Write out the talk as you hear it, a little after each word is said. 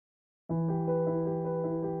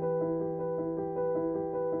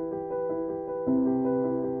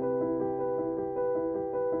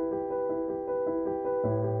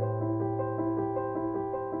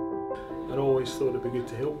be good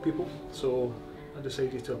to help people, so I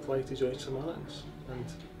decided to apply to join Samaritans, and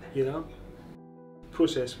here I am. The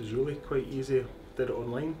process was really quite easy. Did it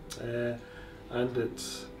online, and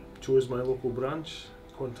it chose my local branch,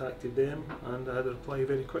 contacted them, and I had a reply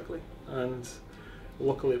very quickly. And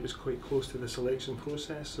luckily it was quite close to the selection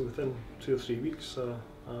process, so within 2 or 3 weeks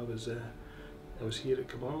I was here at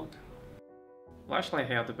Kilmarnock. Well, actually I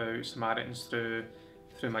heard about Samaritans through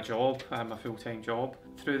my job, my full-time job.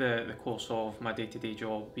 Through the course of my day-to-day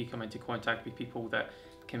job, we come into contact with people that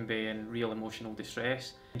can be in real emotional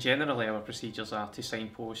distress. Generally our procedures are to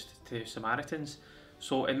signpost to Samaritans,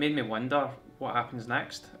 so it made me wonder what happens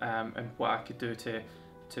next, and what I could do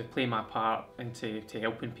to play my part into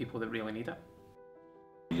helping people that really need it.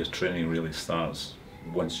 Your training really starts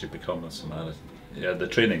once you become a Samaritan. Yeah, the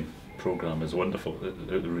training programme is wonderful.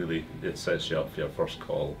 It sets you up for your first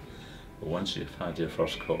call. But once you've had your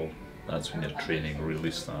first call, that's when your training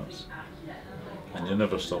really starts. And you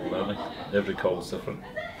never stop learning. Every call is different.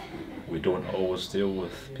 We don't always deal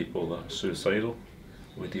with people that are suicidal.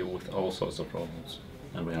 We deal with all sorts of problems.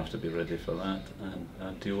 And we have to be ready for that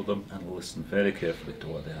and deal with them and listen very carefully to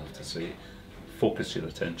what they have to say. Focus your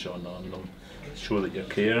attention on them. Show that you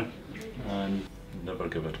care and never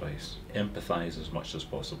give advice. Empathise as much as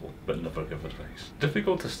possible, but never give advice.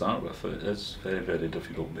 Difficult to start with. It is very, very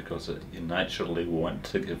difficult because you naturally want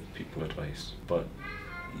to give people advice, but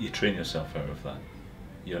you train yourself out of that.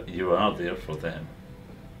 You are there for them,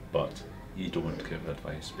 but you don't give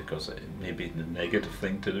advice because it may be the negative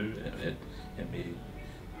thing to do. It may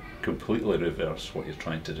completely reverse what you're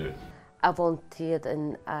trying to do. I volunteered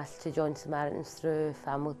and asked to join Samaritans through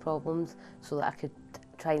family problems so that I could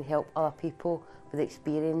try and help other people with the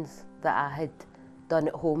experience that I had done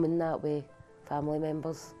at home in that way, family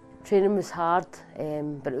members. Training was hard,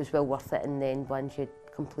 but it was well worth it in the end once you'd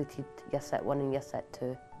completed your Sit 1 and your Sit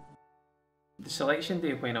 2. The selection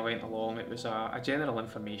day when I went along, it was a general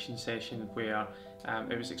information session where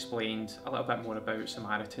it was explained a little bit more about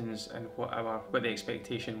Samaritans and what the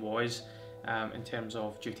expectation was in terms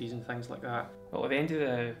of duties and things like that. Well, at the end of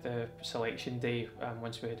the selection day,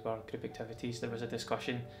 once we had our group activities, there was a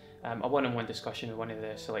discussion, a one-on-one discussion with one of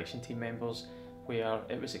the selection team members, where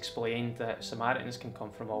it was explained that Samaritans can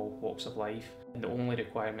come from all walks of life, and the only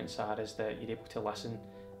requirements is that you're able to listen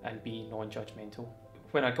and be non-judgmental.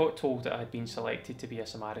 When I got told that I had been selected to be a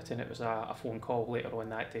Samaritan, it was a phone call later on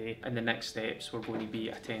that day, and the next steps were going to be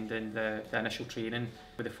attending the initial training,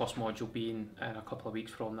 with the first module being in a couple of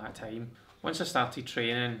weeks from that time. Once I started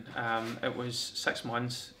training, it was 6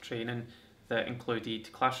 months training that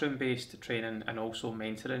included classroom-based training and also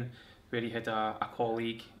mentoring, where you had a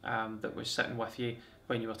colleague that was sitting with you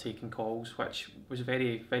when you were taking calls, which was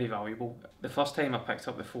very, very valuable. The first time I picked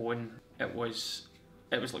up the phone, it was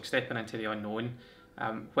like stepping into the unknown.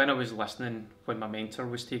 When I was listening, when my mentor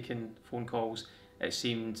was taking phone calls, it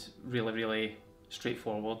seemed really, really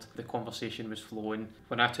straightforward. The conversation was flowing.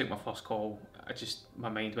 When I took my first call, my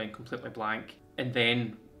mind went completely blank. And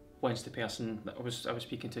then once the person that I was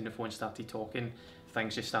speaking to on the phone started talking,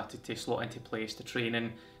 things just started to slot into place. The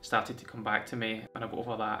training started to come back to me, and I got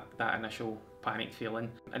over that initial panic feeling,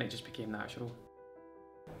 and it just became natural.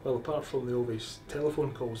 Well, apart from the obvious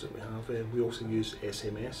telephone calls that we have, we also use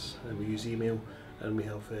SMS, and we use email, and we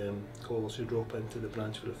have callers who drop into the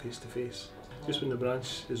branch for a face-to-face. Just when the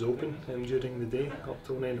branch is open during the day, up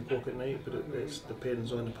till 9 o'clock at night, but it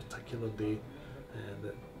depends on a particular day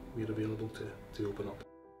that we're available to open up.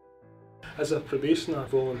 As a probationer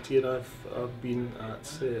volunteer, I've been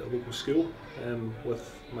at a local school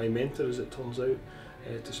with my mentor, as it turns out,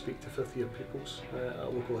 to speak to 5th year pupils at a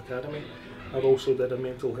local academy. I've also did a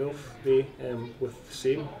mental health day with the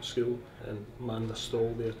same school and manned a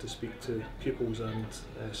stall there to speak to pupils and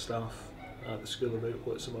staff at the school about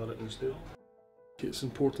what Samaritans do. It's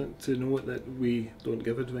important to note that we don't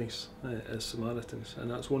give advice as Samaritans,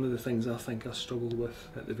 and that's one of the things I think I struggled with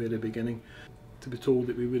at the very beginning, to be told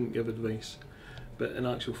that we wouldn't give advice. But in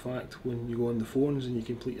actual fact, when you go on the phones and you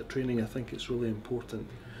complete your training, I think it's really important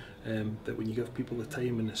that when you give people the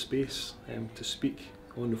time and the space to speak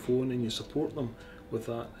on the phone and you support them with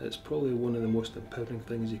that, it's probably one of the most empowering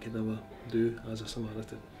things you can ever do as a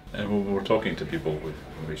Samaritan. And when we're talking to people, we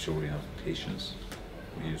make sure we have patience,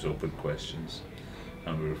 we use open questions,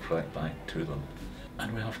 and we reflect back to them.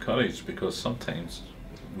 And we have courage, because sometimes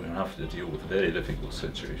we have to deal with very difficult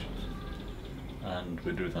situations. And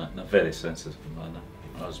we do that in a very sensitive manner,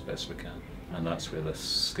 as best we can. And that's where the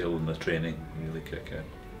skill and the training really kick in.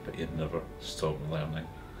 But you never stop learning.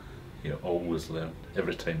 You always learn.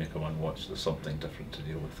 Every time you come and watch, there's something different to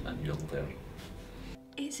deal with, and you'll learn.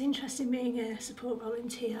 It's interesting being a support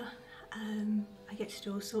volunteer. I get to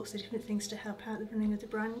do all sorts of different things to help out the running of the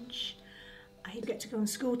branch. I get to go on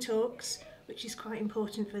school talks, which is quite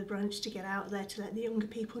important for the branch to get out there to let the younger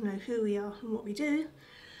people know who we are and what we do.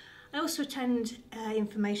 I also attend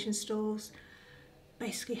information stalls,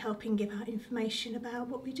 basically helping give out information about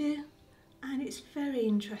what we do, and it's very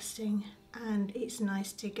interesting and it's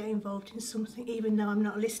nice to get involved in something. Even though I'm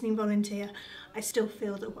not a listening volunteer, I still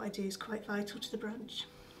feel that what I do is quite vital to the branch.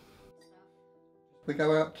 We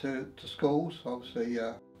go out to schools. Obviously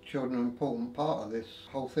children are an important part of this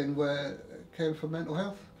whole thing, where caring for mental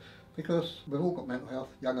health, because we've all got mental health,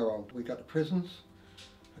 young or old. We go to prisons,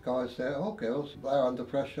 the guys there, or girls, they're under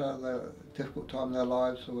pressure, they're at a difficult time in their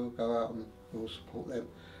lives, so we'll go out and we'll support them.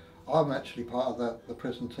 I'm actually part of the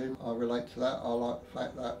prison team. I relate to that. I like the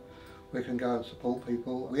fact that we can go and support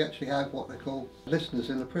people. We actually have what they call listeners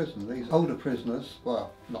in the prison. These older prisoners,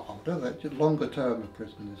 well, not older, they're just longer term in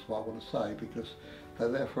prison is what I want to say, because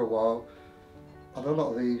they're there for a while. And a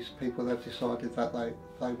lot of these people, they've decided that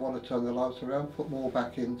they want to turn their lives around, put more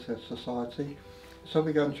back into society. So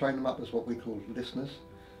we go and train them up as what we call listeners.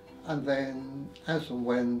 And then as and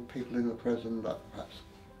when people in the prison, like perhaps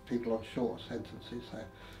people on shorter sentences, they're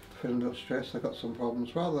feeling a little stressed, they've got some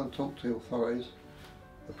problems, rather than talk to the authorities,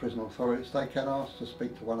 the prison authorities, they can ask to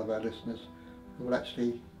speak to one of our listeners, who will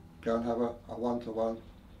actually go and have a one-to-one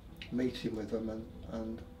meeting with them.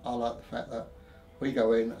 And I like the fact that we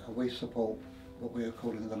go in and we support what we are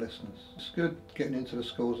calling the listeners. It's good getting into the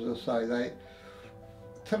schools, as I say,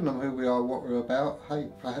 telling them who we are, what we're about. Hey,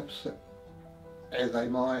 perhaps they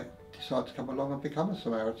might decide to come along and become a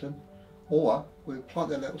Samaritan, or we plant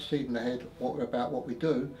their little seed in their head what we're about, what we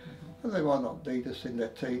do, and they might not need us in their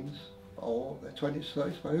teens or their 20s,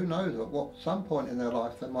 30s, but who knows, at some point in their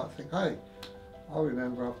life they might think, hey, I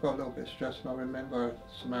remember I've got a little bit of stress and I remember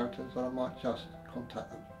Samaritans, and I might just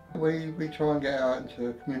contact them. We try and get out into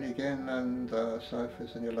the community again, and so if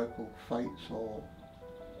there's any local fates or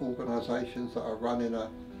organisations that are running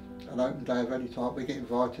an open day of any type, we get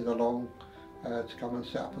invited along to come and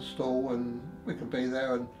set up a stall, and we can be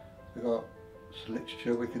there, and we've got some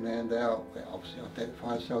literature we can hand out. We obviously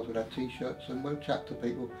identify ourselves with our t-shirts, and we'll chat to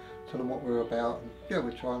people, tell them what we're about, and yeah,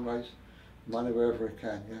 we try and raise money wherever we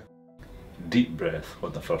can, yeah. Deep breath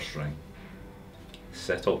on the first ring,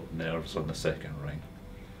 settle nerves on the second ring,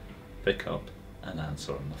 pick up and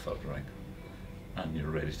answer on the third ring, and you're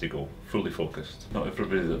ready to go, fully focused. Not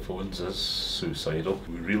everybody that phones is suicidal.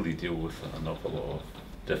 We really deal with an awful lot of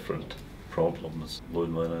different problems,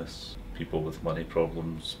 loneliness, people with money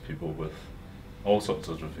problems, people with all sorts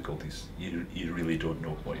of difficulties. You really don't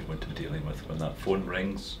know what you're going to be dealing with. When that phone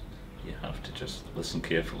rings, you have to just listen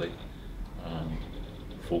carefully and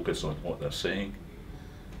focus on what they're saying,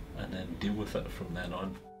 and then deal with it from then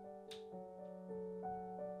on.